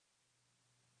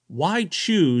Why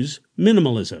choose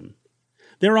minimalism?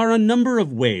 There are a number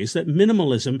of ways that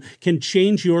minimalism can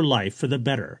change your life for the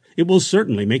better. It will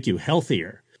certainly make you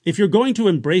healthier. If you're going to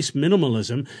embrace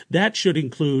minimalism, that should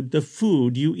include the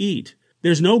food you eat.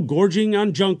 There's no gorging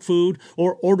on junk food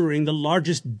or ordering the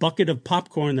largest bucket of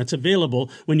popcorn that's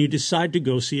available when you decide to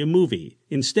go see a movie.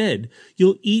 Instead,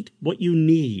 you'll eat what you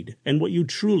need and what you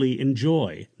truly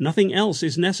enjoy. Nothing else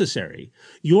is necessary.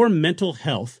 Your mental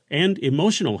health and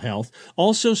emotional health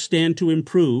also stand to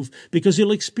improve because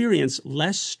you'll experience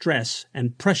less stress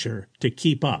and pressure to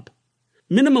keep up.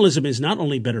 Minimalism is not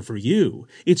only better for you,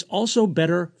 it's also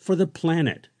better for the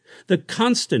planet. The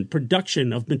constant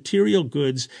production of material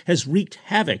goods has wreaked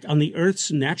havoc on the Earth's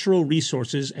natural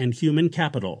resources and human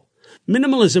capital.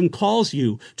 Minimalism calls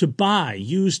you to buy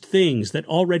used things that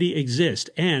already exist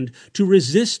and to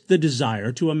resist the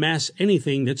desire to amass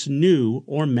anything that's new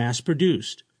or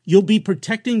mass-produced. You'll be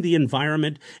protecting the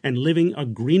environment and living a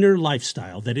greener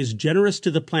lifestyle that is generous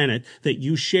to the planet that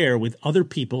you share with other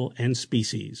people and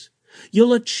species.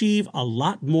 You'll achieve a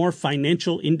lot more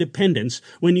financial independence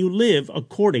when you live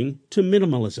according to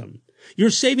minimalism. Your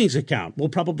savings account will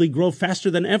probably grow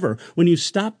faster than ever when you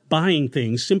stop buying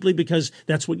things simply because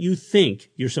that's what you think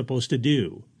you're supposed to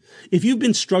do. If you've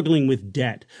been struggling with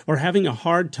debt or having a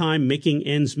hard time making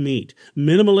ends meet,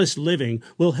 minimalist living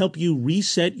will help you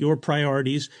reset your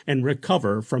priorities and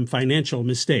recover from financial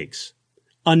mistakes.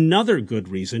 Another good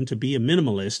reason to be a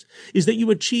minimalist is that you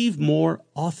achieve more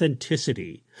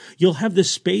authenticity. You'll have the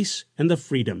space and the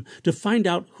freedom to find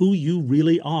out who you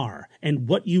really are and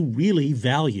what you really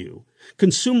value.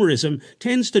 Consumerism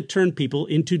tends to turn people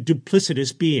into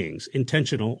duplicitous beings,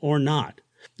 intentional or not.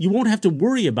 You won't have to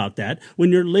worry about that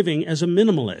when you're living as a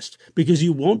minimalist because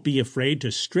you won't be afraid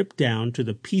to strip down to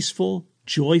the peaceful,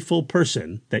 joyful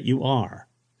person that you are.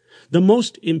 The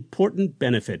most important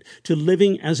benefit to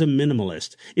living as a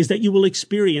minimalist is that you will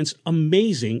experience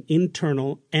amazing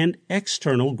internal and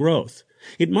external growth.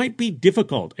 It might be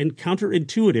difficult and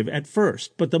counterintuitive at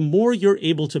first, but the more you're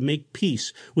able to make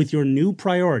peace with your new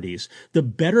priorities, the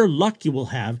better luck you will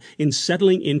have in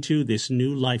settling into this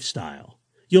new lifestyle.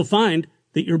 You'll find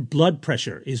that your blood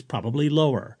pressure is probably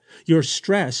lower. Your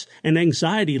stress and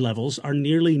anxiety levels are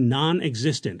nearly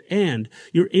non-existent, and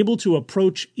you're able to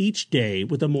approach each day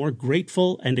with a more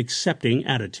grateful and accepting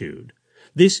attitude.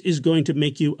 This is going to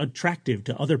make you attractive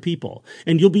to other people,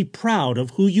 and you'll be proud of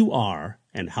who you are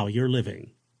and how you're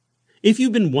living. If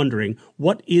you've been wondering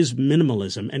what is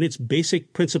minimalism and its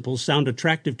basic principles sound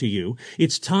attractive to you,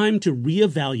 it's time to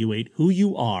reevaluate who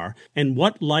you are and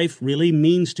what life really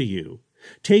means to you.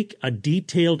 Take a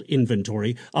detailed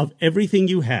inventory of everything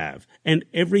you have and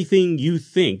everything you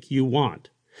think you want.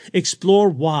 Explore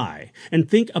why and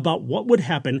think about what would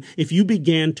happen if you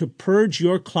began to purge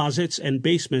your closets and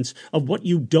basements of what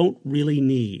you don't really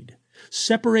need.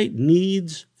 Separate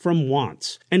needs from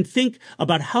wants and think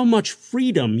about how much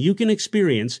freedom you can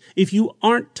experience if you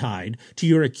aren't tied to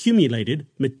your accumulated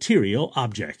material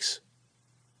objects.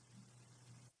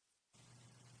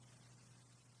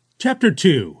 Chapter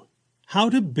 2. How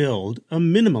to build a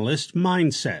minimalist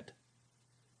mindset.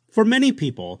 For many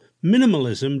people,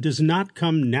 minimalism does not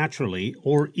come naturally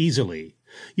or easily.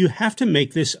 You have to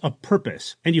make this a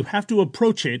purpose, and you have to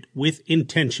approach it with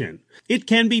intention. It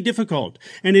can be difficult,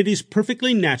 and it is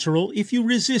perfectly natural if you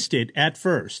resist it at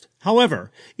first.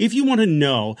 However, if you want to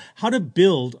know how to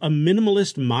build a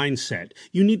minimalist mindset,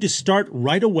 you need to start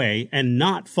right away and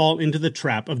not fall into the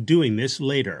trap of doing this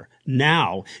later.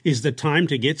 Now is the time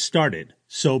to get started,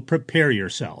 so prepare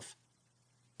yourself.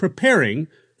 Preparing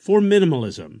for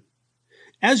minimalism.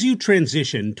 As you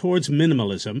transition towards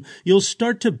minimalism, you'll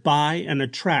start to buy and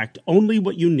attract only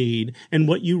what you need and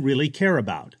what you really care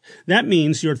about. That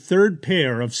means your third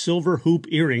pair of silver hoop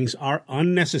earrings are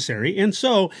unnecessary, and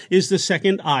so is the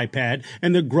second iPad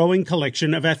and the growing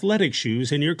collection of athletic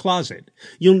shoes in your closet.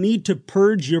 You'll need to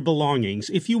purge your belongings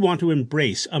if you want to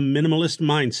embrace a minimalist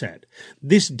mindset.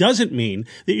 This doesn't mean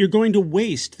that you're going to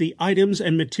waste the items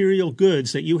and material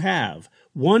goods that you have.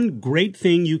 One great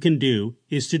thing you can do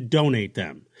is to donate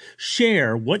them.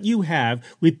 Share what you have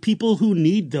with people who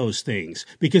need those things,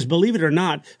 because believe it or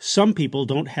not, some people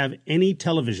don't have any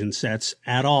television sets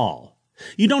at all.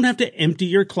 You don't have to empty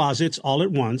your closets all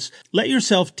at once. Let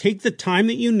yourself take the time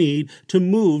that you need to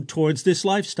move towards this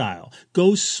lifestyle.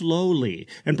 Go slowly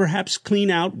and perhaps clean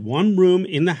out one room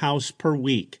in the house per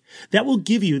week. That will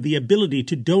give you the ability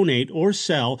to donate or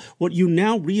sell what you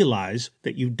now realize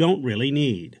that you don't really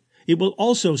need. It will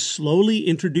also slowly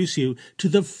introduce you to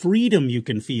the freedom you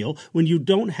can feel when you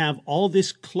don't have all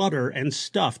this clutter and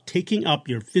stuff taking up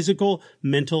your physical,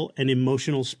 mental, and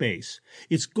emotional space.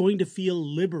 It's going to feel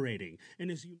liberating. And as you